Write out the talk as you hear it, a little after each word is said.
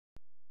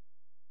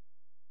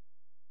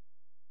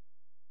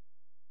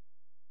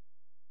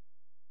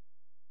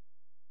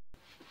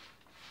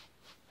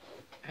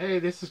Hey,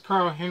 this is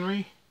Carl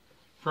Henry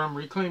from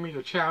Reclaiming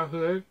Your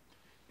Childhood,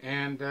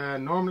 and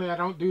normally I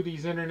don't do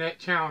these internet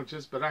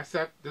challenges, but I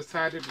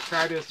decided to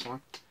try this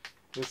one,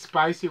 this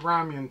spicy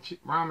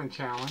ramen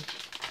challenge.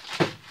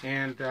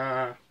 And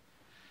I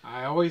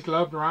always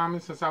loved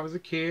ramen since I was a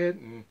kid,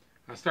 and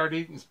I started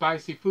eating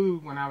spicy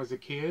food when I was a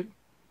kid,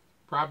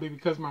 probably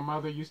because my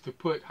mother used to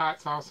put hot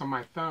sauce on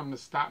my thumb to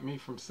stop me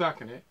from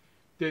sucking it.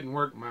 Didn't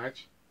work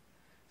much,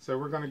 so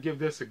we're going to give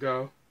this a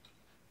go.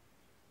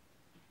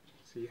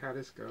 See how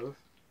this goes.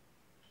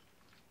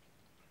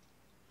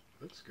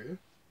 Looks good.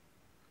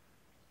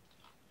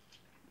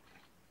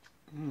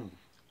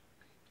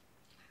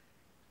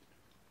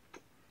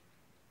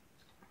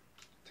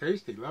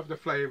 Tasty. Love the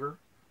flavor.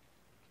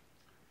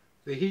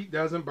 The heat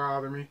doesn't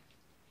bother me.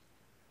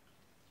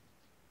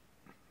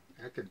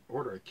 I could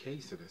order a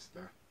case of this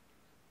stuff.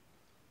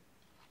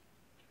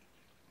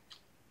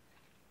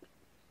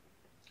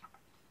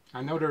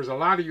 I know there's a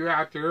lot of you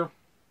out there.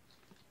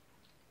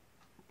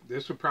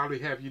 This would probably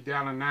have you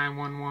down a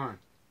 911.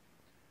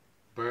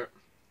 But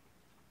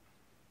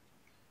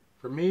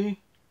for me,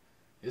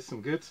 it's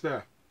some good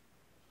stuff.